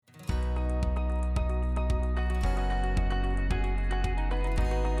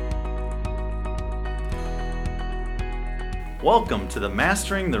Welcome to the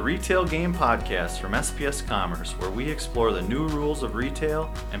Mastering the Retail Game podcast from SPS Commerce, where we explore the new rules of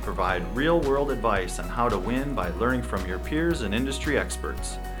retail and provide real-world advice on how to win by learning from your peers and industry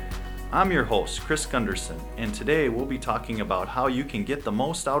experts. I'm your host, Chris Gunderson, and today we'll be talking about how you can get the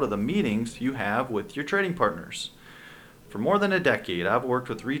most out of the meetings you have with your trading partners. For more than a decade, I've worked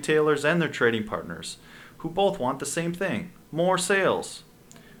with retailers and their trading partners who both want the same thing, more sales.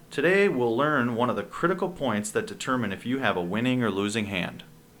 Today, we'll learn one of the critical points that determine if you have a winning or losing hand.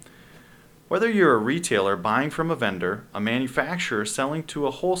 Whether you're a retailer buying from a vendor, a manufacturer selling to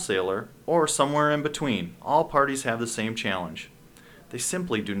a wholesaler, or somewhere in between, all parties have the same challenge. They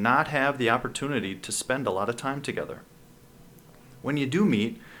simply do not have the opportunity to spend a lot of time together. When you do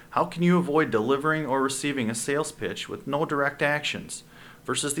meet, how can you avoid delivering or receiving a sales pitch with no direct actions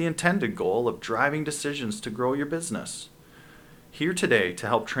versus the intended goal of driving decisions to grow your business? Here today to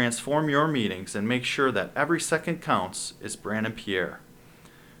help transform your meetings and make sure that every second counts is Brandon Pierre.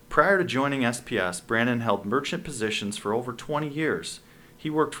 Prior to joining SPS, Brandon held merchant positions for over 20 years. He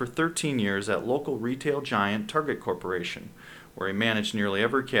worked for 13 years at local retail giant Target Corporation, where he managed nearly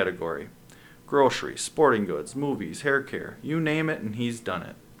every category. Grocery, sporting goods, movies, hair care, you name it and he's done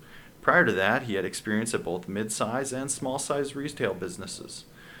it. Prior to that, he had experience at both mid-size and small-size retail businesses.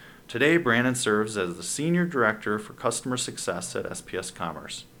 Today, Brandon serves as the Senior Director for Customer Success at SPS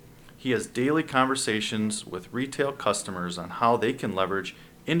Commerce. He has daily conversations with retail customers on how they can leverage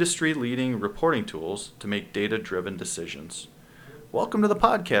industry-leading reporting tools to make data-driven decisions. Welcome to the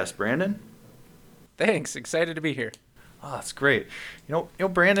podcast, Brandon. Thanks. Excited to be here. Oh, that's great. You know,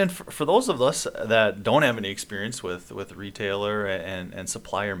 Brandon, for those of us that don't have any experience with retailer and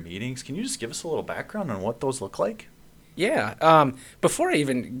supplier meetings, can you just give us a little background on what those look like? Yeah. Before I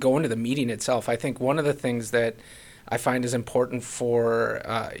even go into the meeting itself, I think one of the things that I find is important for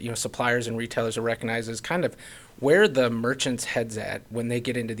suppliers and retailers to recognize is kind of where the merchant's head's at when they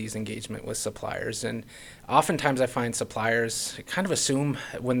get into these engagement with suppliers. And oftentimes I find suppliers kind of assume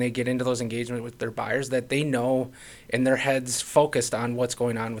when they get into those engagement with their buyers that they know and their head's focused on what's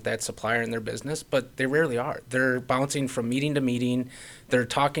going on with that supplier in their business, but they rarely are. They're bouncing from meeting to meeting. They're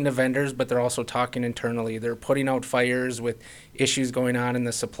talking to vendors, but they're also talking internally. They're putting out fires with issues going on in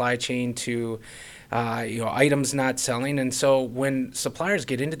the supply chain to items not selling. And so when suppliers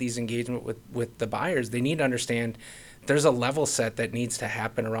get into these engagement with the buyers, they need to understand there's a level set that needs to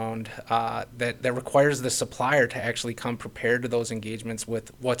happen around that requires the supplier to actually come prepared to those engagements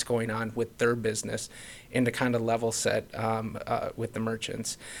with what's going on with their business and to kind of level set with the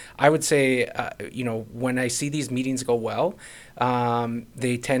merchants. I would say, when I see these meetings go well,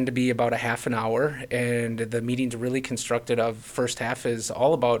 they tend to be about a half an hour, and the meeting's really constructed of first half is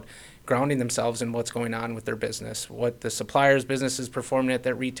all about grounding themselves in what's going on with their business, what the supplier's business is performing at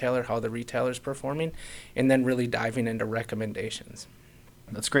that retailer, how the retailer's performing, and then really diving into recommendations.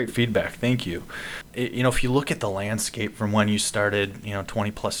 That's great feedback. Thank you. If you look at the landscape from when you started,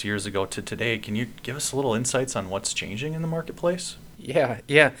 20 plus years ago to today, can you give us a little insights on what's changing in the marketplace?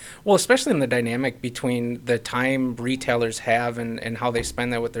 Yeah. Well, especially in the dynamic between the time retailers have and how they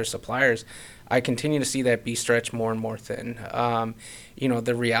spend that with their suppliers, I continue to see that be stretched more and more thin.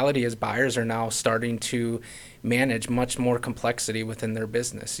 The reality is buyers are now starting to manage much more complexity within their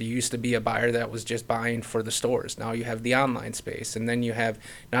business. You used to be a buyer that was just buying for the stores. Now you have the online space, and then you have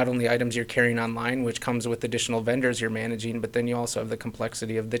not only items you're carrying online, which comes with additional vendors you're managing, but then you also have the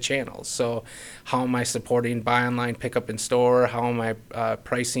complexity of the channels. So how am I supporting buy online, pick up in store? How am I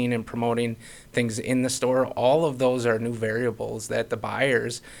pricing and promoting things in the store? All of those are new variables that the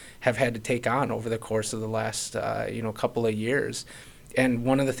buyers have had to take on over the course of the last couple of years. And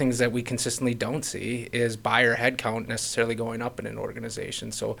one of the things that we consistently don't see is buyer headcount necessarily going up in an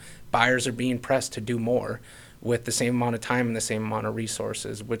organization. So buyers are being pressed to do more with the same amount of time and the same amount of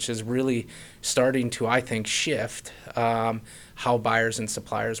resources, which is really starting to, I think, shift how buyers and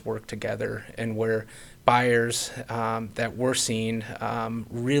suppliers work together, and where buyers that we're seeing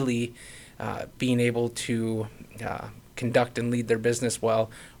really being able to conduct and lead their business well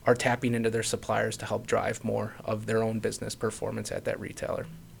are tapping into their suppliers to help drive more of their own business performance at that retailer.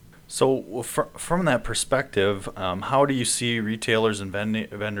 So from that perspective, how do you see retailers and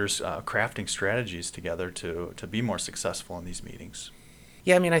vendors crafting strategies together to be more successful in these meetings?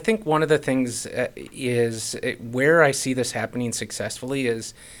 Yeah, I think one of the things is where I see this happening successfully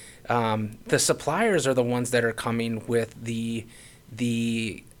is the suppliers are the ones that are coming with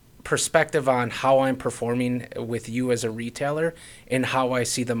the perspective on how I'm performing with you as a retailer and how I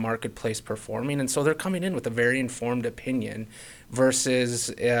see the marketplace performing. And so they're coming in with a very informed opinion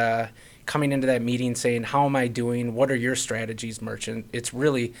versus, coming into that meeting saying, how am I doing? What are your strategies, merchant? It's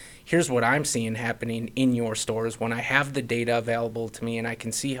really, here's what I'm seeing happening in your stores. When I have the data available to me and I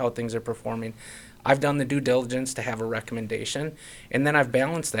can see how things are performing, I've done the due diligence to have a recommendation, and then I've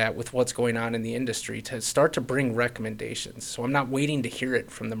balanced that with what's going on in the industry to start to bring recommendations. So I'm not waiting to hear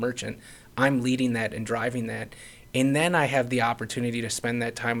it from the merchant. I'm leading that and driving that. And then I have the opportunity to spend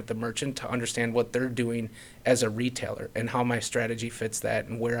that time with the merchant to understand what they're doing as a retailer and how my strategy fits that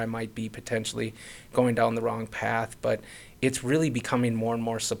and where I might be potentially going down the wrong path. But it's really becoming more and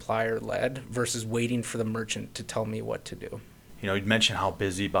more supplier-led versus waiting for the merchant to tell me what to do. You know, you mentioned how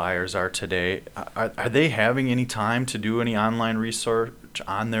busy buyers are today. Are they having any time to do any online research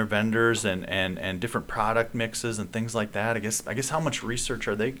on their vendors and different product mixes and things like that? I guess how much research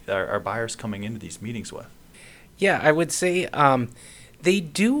are buyers coming into these meetings with? Yeah, I would say they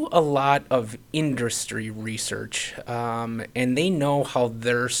do a lot of industry research, and they know how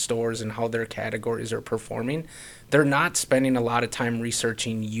their stores and how their categories are performing. They're not spending a lot of time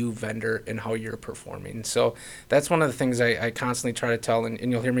researching you, vendor, and how you're performing. So that's one of the things I constantly try to tell, and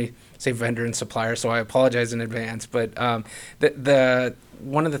you'll hear me say vendor and supplier, so I apologize in advance. But the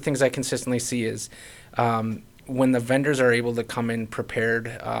one of the things I consistently see is when the vendors are able to come in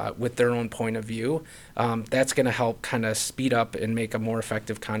prepared with their own point of view, that's going to help kind of speed up and make a more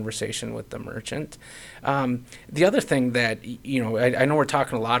effective conversation with the merchant. The other thing that, I know we're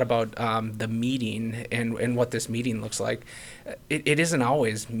talking a lot about the meeting and what this meeting looks like. It isn't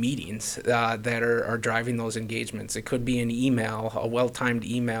always meetings that are driving those engagements. It could be an email, a well-timed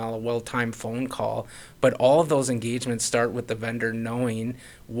email, a well-timed phone call, but all of those engagements start with the vendor knowing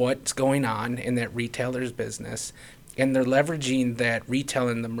what's going on in that retailer's business, and they're leveraging that retail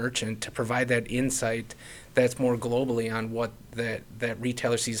and the merchant to provide that insight that's more globally on what that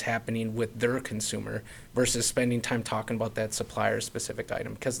retailer sees happening with their consumer versus spending time talking about that supplier's specific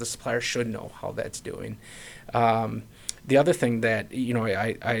item, because the supplier should know how that's doing. The other thing that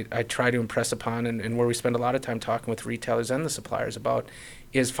I try to impress upon and where we spend a lot of time talking with retailers and the suppliers about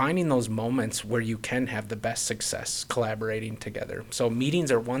is finding those moments where you can have the best success collaborating together. So meetings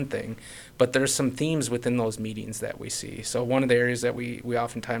are one thing, but there's some themes within those meetings that we see. So one of the areas that we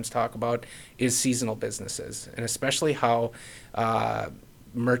oftentimes talk about is seasonal businesses, and especially how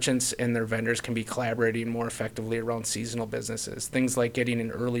merchants and their vendors can be collaborating more effectively around seasonal businesses. Things like getting an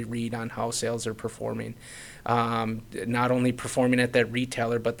early read on how sales are performing. Not only performing at that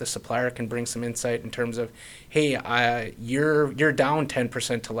retailer, but the supplier can bring some insight in terms of, hey, you're down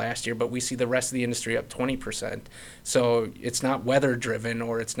 10% to last year, but we see the rest of the industry up 20%. So it's not weather driven,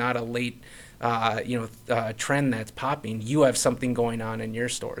 or it's not a late trend that's popping. You have something going on in your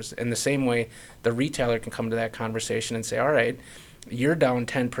stores. In the same way, the retailer can come to that conversation and say, all right, you're down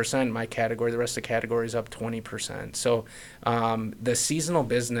 10% in my category, the rest of the category is up 20%. So the seasonal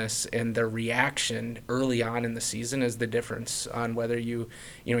business and the reaction early on in the season is the difference on whether you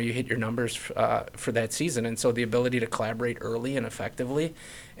hit your numbers for that season. And so the ability to collaborate early and effectively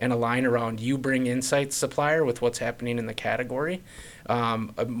and align around you bring insights, supplier, with what's happening in the category.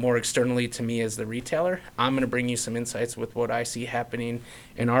 More externally to me as the retailer, I'm going to bring you some insights with what I see happening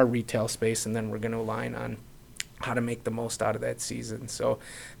in our retail space, and then we're going to align on how to make the most out of that season. So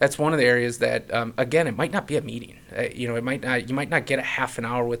that's one of the areas that, again, it might not be a meeting. You might not get a half an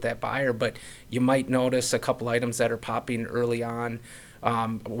hour with that buyer, but you might notice a couple items that are popping early on,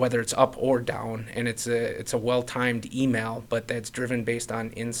 whether it's up or down, and it's a well-timed email, but that's driven based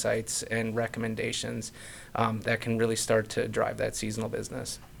on insights and recommendations that can really start to drive that seasonal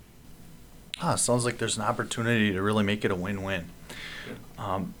business. Sounds like there's an opportunity to really make it a win-win.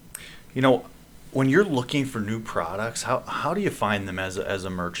 When you're looking for new products, how do you find them as a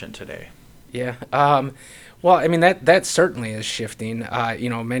merchant today? Yeah. Well, I mean, that certainly is shifting.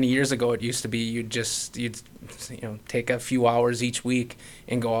 Many years ago, it used to be you'd take a few hours each week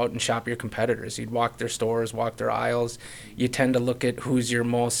and go out and shop your competitors. You'd walk their stores, walk their aisles. You tend to look at who's your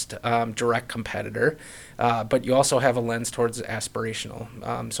most direct competitor, but you also have a lens towards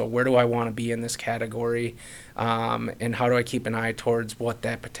aspirational. So where do I want to be in this category, and how do I keep an eye towards what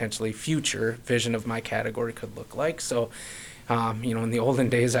that potentially future vision of my category could look like? So in the olden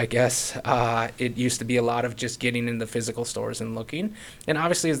days, I guess, it used to be a lot of just getting into physical stores and looking. And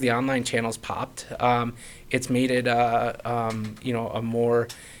obviously, as the online channels popped, it's made it, a more,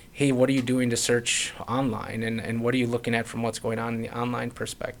 hey, what are you doing to search online? And what are you looking at from what's going on in the online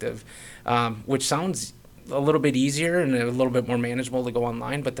perspective? Which sounds a little bit easier and a little bit more manageable to go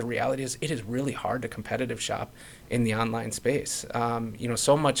online, but the reality is it is really hard to competitive shop in the online space.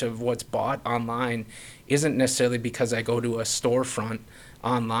 So much of what's bought online isn't necessarily because I go to a storefront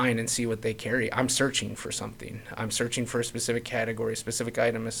online and see what they carry. I'm searching for something. I'm searching for a specific category, a specific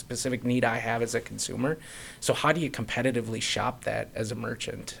item, a specific need I have as a consumer. So how do you competitively shop that as a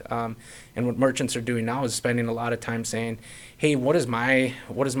merchant? And what merchants are doing now is spending a lot of time saying, hey, what does my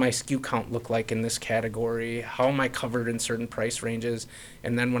SKU count look like in this category? How am I covered in certain price ranges?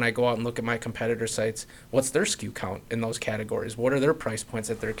 And then when I go out and look at my competitor sites, what's their SKU count in those categories? What are their price points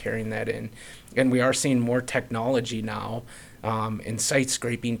that they're carrying that in? And we are seeing more technology now, and site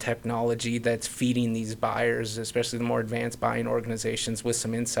scraping technology that's feeding these buyers, especially the more advanced buying organizations, with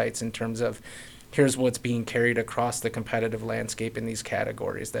some insights in terms of here's what's being carried across the competitive landscape in these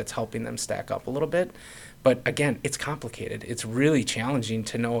categories that's helping them stack up a little bit. But again, it's complicated. It's really challenging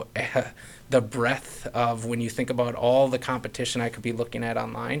to know the breadth of, when you think about all the competition I could be looking at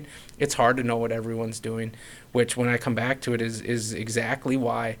online, it's hard to know what everyone's doing, which when I come back to it is exactly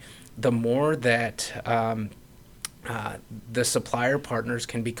why the more that the supplier partners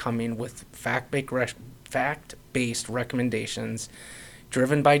can be coming with fact-based recommendations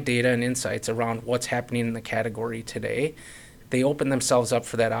driven by data and insights around what's happening in the category today, they open themselves up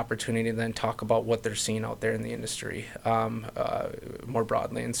for that opportunity to then talk about what they're seeing out there in the industry more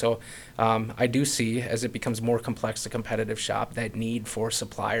broadly. And so I do see, as it becomes more complex, the competitive shop, that need for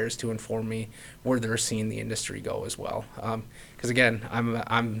suppliers to inform me where they're seeing the industry go as well. Because again,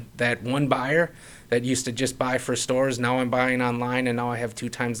 I'm that one buyer that used to just buy for stores. Now I'm buying online, and now I have 2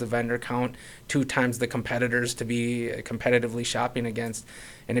 times the vendor count, 2 times the competitors to be competitively shopping against,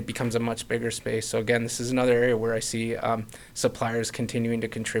 and it becomes a much bigger space. So again, this is another area where I see suppliers continuing to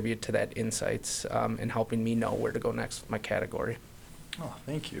contribute to that insights and helping me know where to go next with my category. Oh,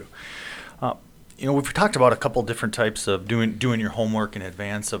 thank you. We've talked about a couple different types of doing your homework in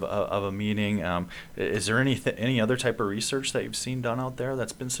advance of a meeting. Is there any other type of research that you've seen done out there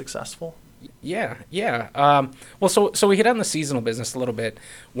that's been successful? Yeah. Well, so we hit on the seasonal business a little bit.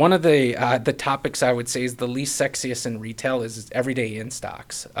 One of the topics I would say is the least sexiest in retail is everyday in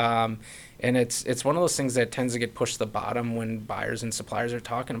stocks. And it's one of those things that tends to get pushed to the bottom when buyers and suppliers are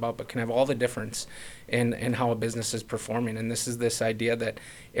talking about, but can have all the difference in how a business is performing. And this is this idea that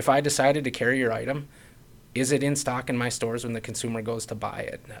if I decided to carry your item, is it in stock in my stores when the consumer goes to buy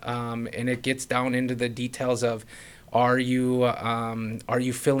it? And it gets down into the details of, are you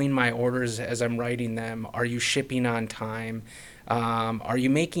filling my orders as I'm writing them? Are you shipping on time? Are you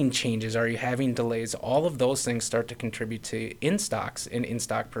making changes? Are you having delays? All of those things start to contribute to in-stocks and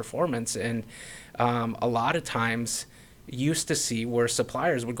in-stock performance. And a lot of times used to see where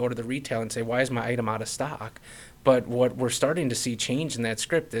suppliers would go to the retail and say, why is my item out of stock? But what we're starting to see change in that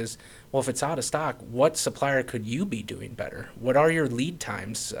script is, well, if it's out of stock, what supplier could you be doing better? What are your lead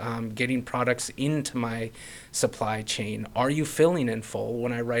times getting products into my supply chain? Are you filling in full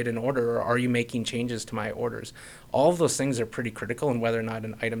when I write an order, or are you making changes to my orders? All of those things are pretty critical in whether or not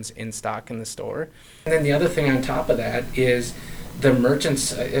an item's in stock in the store. And then the other thing on top of that is the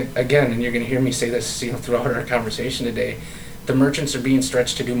merchants, again, and you're going to hear me say this throughout our conversation today, the merchants are being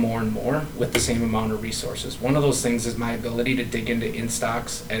stretched to do more and more with the same amount of resources. One of those things is my ability to dig into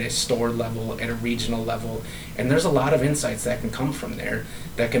in-stocks at a store level, at a regional level, and there's a lot of insights that can come from there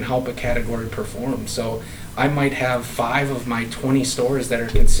that can help a category perform. So I might have 5 of my 20 stores that are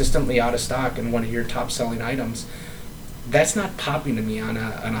consistently out of stock in one of your top selling items. That's not popping to me on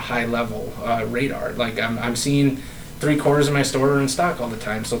a high level radar. Like I'm seeing 3/4 of my store are in stock all the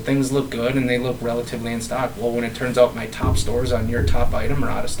time, so things look good and they look relatively in stock. Well, when it turns out my top stores on your top item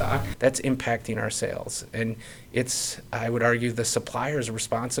are out of stock, that's impacting our sales. And it's, I would argue, the supplier's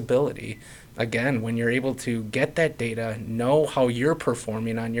responsibility, again, when you're able to get that data, know how you're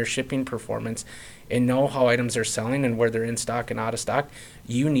performing on your shipping performance, and know how items are selling and where they're in stock and out of stock,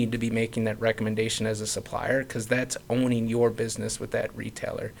 you need to be making that recommendation as a supplier, because that's owning your business with that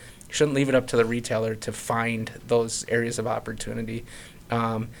retailer. You shouldn't leave it up to the retailer to find those areas of opportunity.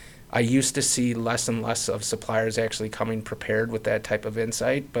 I used to see less and less of suppliers actually coming prepared with that type of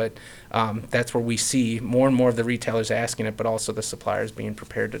insight, but that's where we see more and more of the retailers asking it, but also the suppliers being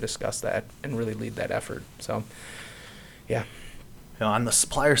prepared to discuss that and really lead that effort. So, yeah. On the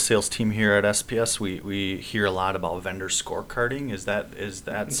supplier sales team here at SPS, we hear a lot about vendor scorecarding. Is that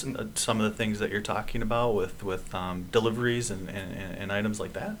some of the things that you're talking about with deliveries and items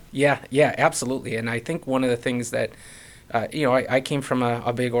like that? Yeah, absolutely. And I think one of the things that I came from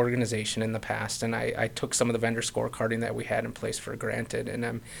a big organization in the past, and I took some of the vendor scorecarding that we had in place for granted.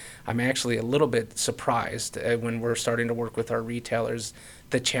 And I'm actually a little bit surprised when we're starting to work with our retailers,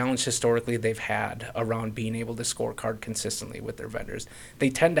 the challenge historically they've had around being able to scorecard consistently with their vendors. They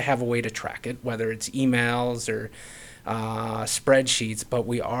tend to have a way to track it, whether it's emails or spreadsheets, but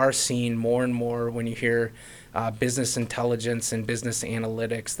we are seeing more and more when you hear business intelligence and business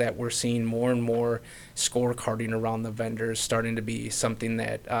analytics that we're seeing more and more scorecarding around the vendors starting to be something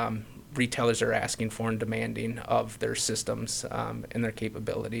that retailers are asking for and demanding of their systems and their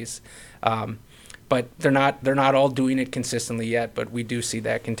capabilities. But they're not all doing it consistently yet, but we do see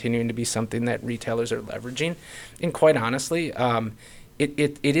that continuing to be something that retailers are leveraging. And quite honestly,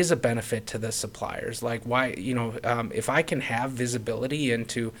 it is a benefit to the suppliers. Like why, if I can have visibility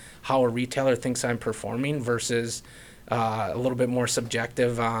into how a retailer thinks I'm performing versus a little bit more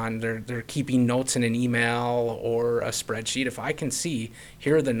subjective on they're keeping notes in an email or a spreadsheet. If I can see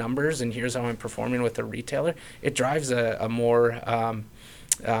here are the numbers and here's how I'm performing with a retailer, it drives a more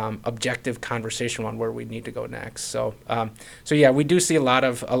objective conversation on where we need to go next. So yeah, we do see a lot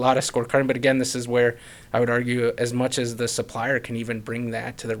of scorecarding, but again, this is where I would argue as much as the supplier can even bring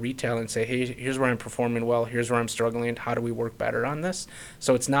that to the retailer and say, hey, here's where I'm performing well, here's where I'm struggling, how do we work better on this?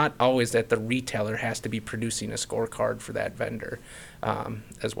 So it's not always that the retailer has to be producing a scorecard for that vendor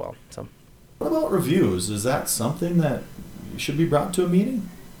as well. So what about reviews? Is that something that should be brought to a meeting?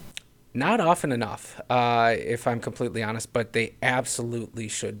 Not often enough, if I'm completely honest, but they absolutely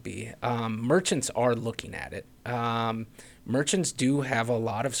should be. Merchants are looking at it. Merchants do have a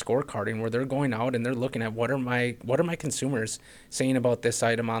lot of scorecarding where they're going out and they're looking at what are my consumers saying about this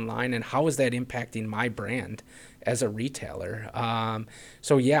item online and how is that impacting my brand as a retailer.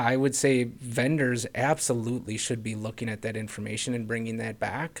 So yeah, I would say vendors absolutely should be looking at that information and bringing that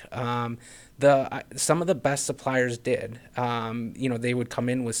back. Some of the best suppliers did. They would come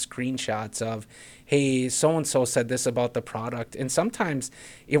in with screenshots of, hey, so-and-so said this about the product. And sometimes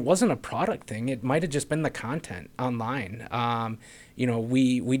it wasn't a product thing. It might have just been the content online.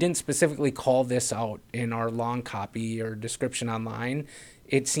 We didn't specifically call this out in our long copy or description online.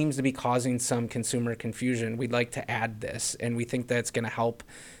 It seems to be causing some consumer confusion. We'd like to add this, and we think that's going to help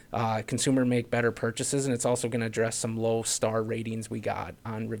consumer make better purchases, and it's also going to address some low star ratings we got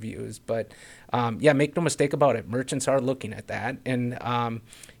on reviews. But yeah, make no mistake about it, merchants are looking at that. And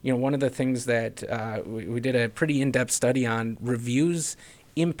one of the things that we did a pretty in-depth study on reviews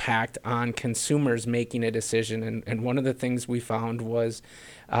impact on consumers making a decision, and one of the things we found was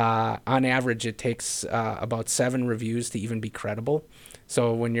on average it takes about 7 reviews to even be credible.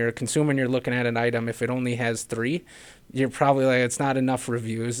 So when you're a consumer and you're looking at an item, if it only has 3, you're probably like, it's not enough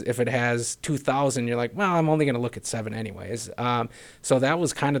reviews. If it has 2,000, you're like, well, I'm only going to look at 7 anyways. So that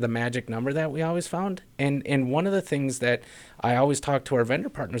was kind of the magic number that we always found. And one of the things that I always talk to our vendor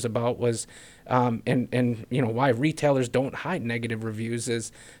partners about was, why retailers don't hide negative reviews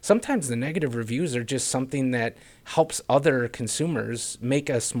is sometimes the negative reviews are just something that helps other consumers make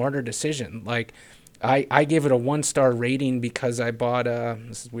a smarter decision. Like, I gave it a 1-star rating because I bought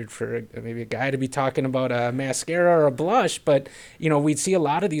this is weird for maybe a guy to be talking about a mascara or a blush, but we'd see a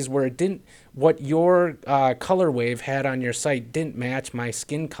lot of these where it didn't, what your color wave had on your site didn't match my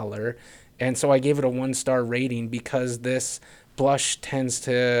skin color. And so I gave it a 1-star rating because this blush tends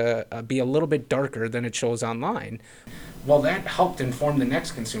to be a little bit darker than it shows online. Well, that helped inform the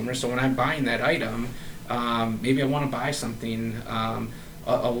next consumer. So when I'm buying that item, maybe I want to buy something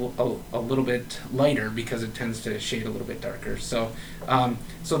a little bit lighter because it tends to shade a little bit darker. So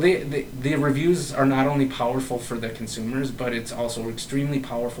the reviews are not only powerful for the consumers, but it's also extremely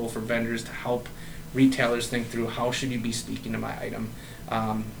powerful for vendors to help retailers think through how should you be speaking to my item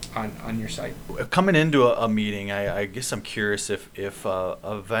on your site. Coming into a meeting, I guess I'm curious if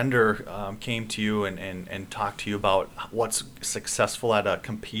a vendor came to you and talked to you about what's successful at a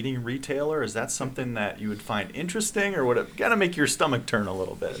competing retailer. Is that something that you would find interesting, or would it kind of make your stomach turn a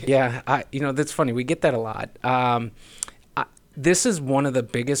little bit? Yeah, that's funny. We get that a lot. This is one of the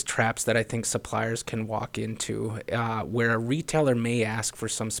biggest traps that I think suppliers can walk into, where a retailer may ask for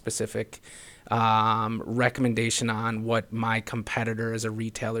some specific recommendation on what my competitor as a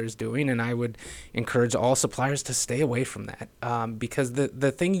retailer is doing, and I would encourage all suppliers to stay away from that, because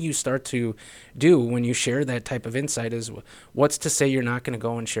the thing you start to do when you share that type of insight is what's to say you're not going to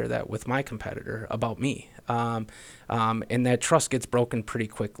go and share that with my competitor about me, and that trust gets broken pretty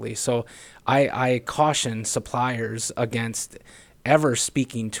quickly. So I caution suppliers against ever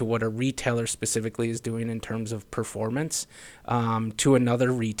speaking to what a retailer specifically is doing in terms of performance to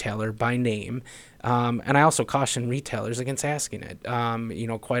another retailer by name. And I also caution retailers against asking it.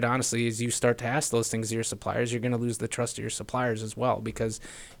 Quite honestly, as you start to ask those things to your suppliers, you're going to lose the trust of your suppliers as well. Because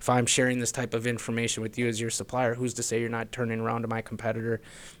if I'm sharing this type of information with you as your supplier, who's to say you're not turning around to my competitor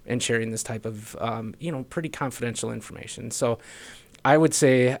and sharing this type of, pretty confidential information? So I would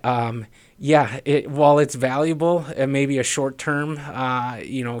say, while it's valuable and maybe a short-term,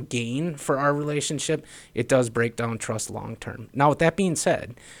 gain for our relationship, it does break down trust long-term. Now, with that being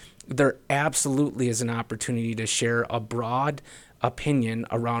said, there absolutely is an opportunity to share a broad opinion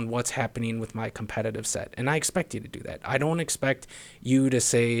around what's happening with my competitive set. And I expect you to do that. I don't expect you to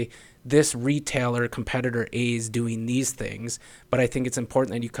say this retailer, competitor A, is doing these things, but I think it's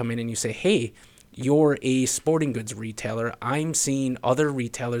important that you come in and you say, hey, you're a sporting goods retailer. I'm seeing other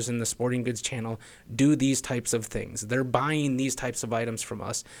retailers in the sporting goods channel do these types of things. They're buying these types of items from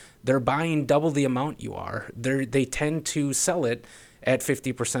us. They're buying double the amount you are. They tend to sell it at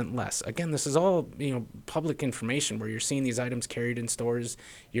 50% less. Again, this is all public information where you're seeing these items carried in stores.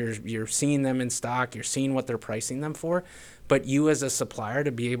 You're seeing them in stock. You're seeing what they're pricing them for. But you as a supplier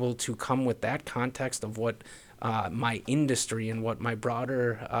to be able to come with that context of what my industry and what my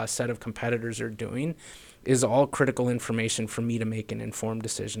broader set of competitors are doing is all critical information for me to make an informed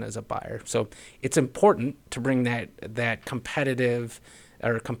decision as a buyer. So it's important to bring that competitive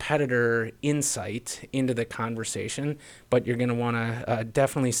or competitor insight into the conversation, but you're going to want to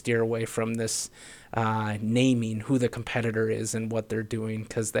definitely steer away from this naming who the competitor is and what they're doing,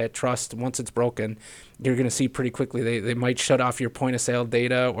 because that trust, once it's broken, you're going to see pretty quickly they might shut off your point of sale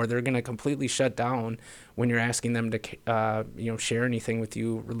data, or they're going to completely shut down when you're asking them to share anything with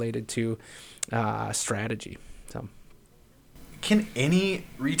you related to strategy. So, can any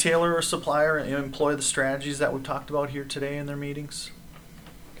retailer or supplier employ the strategies that we've talked about here today in their meetings?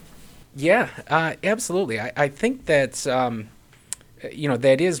 Yeah, absolutely. I think that's,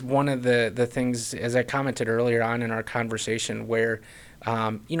 that is one of the things, as I commented earlier on in our conversation, where,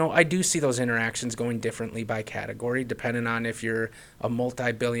 I do see those interactions going differently by category. Depending on if you're a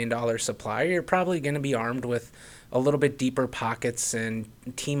multi-billion-dollar supplier, you're probably going to be armed with a little bit deeper pockets and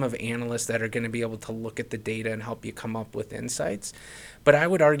team of analysts that are going to be able to look at the data and help you come up with insights. But I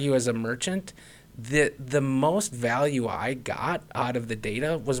would argue as a merchant, the most value I got out of the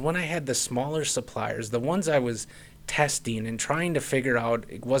data was when I had the smaller suppliers, the ones I was testing and trying to figure out,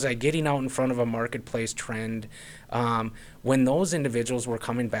 was I getting out in front of a marketplace trend? When those individuals were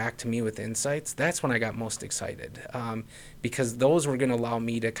coming back to me with insights, that's when I got most excited, because those were going to allow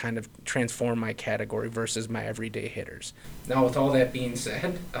me to kind of transform my category versus my everyday hitters. Now, with all that being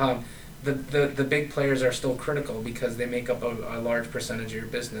said, the big players are still critical because they make up a large percentage of your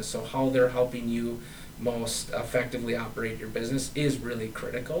business. So how they're helping you most effectively operate your business is really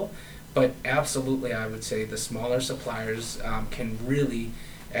critical. But absolutely, I would say the smaller suppliers can really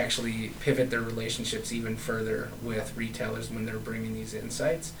actually pivot their relationships even further with retailers when they're bringing these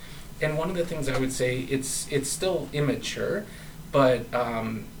insights. And one of the things I would say, it's still immature, but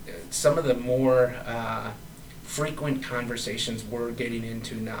some of the more frequent conversations we're getting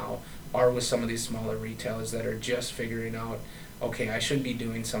into now are with some of these smaller retailers that are just figuring out, okay, I should be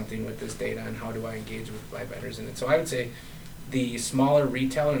doing something with this data, and how do I engage with my vendors in it? So I would say the smaller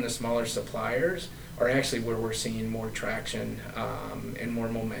retailer and the smaller suppliers are actually where we're seeing more traction and more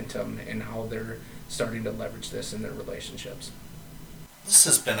momentum in how they're starting to leverage this in their relationships. This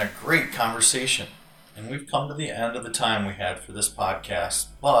has been a great conversation, and we've come to the end of the time we had for this podcast,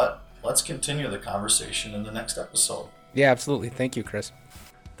 but let's continue the conversation in the next episode. Yeah, absolutely. Thank you, Chris.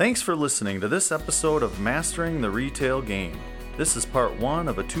 Thanks for listening to this episode of Mastering the Retail Game. This is part 1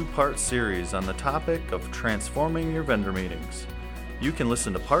 of a 2-part series on the topic of transforming your vendor meetings. You can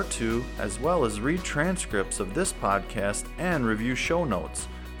listen to part 2 as well as read transcripts of this podcast and review show notes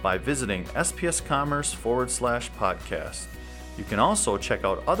by visiting spscommerce/podcast. You can also check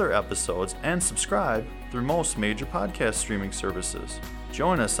out other episodes and subscribe through most major podcast streaming services.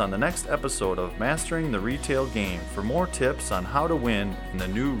 Join us on the next episode of Mastering the Retail Game for more tips on how to win in the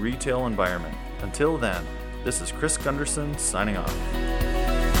new retail environment. Until then, this is Chris Gunderson signing off.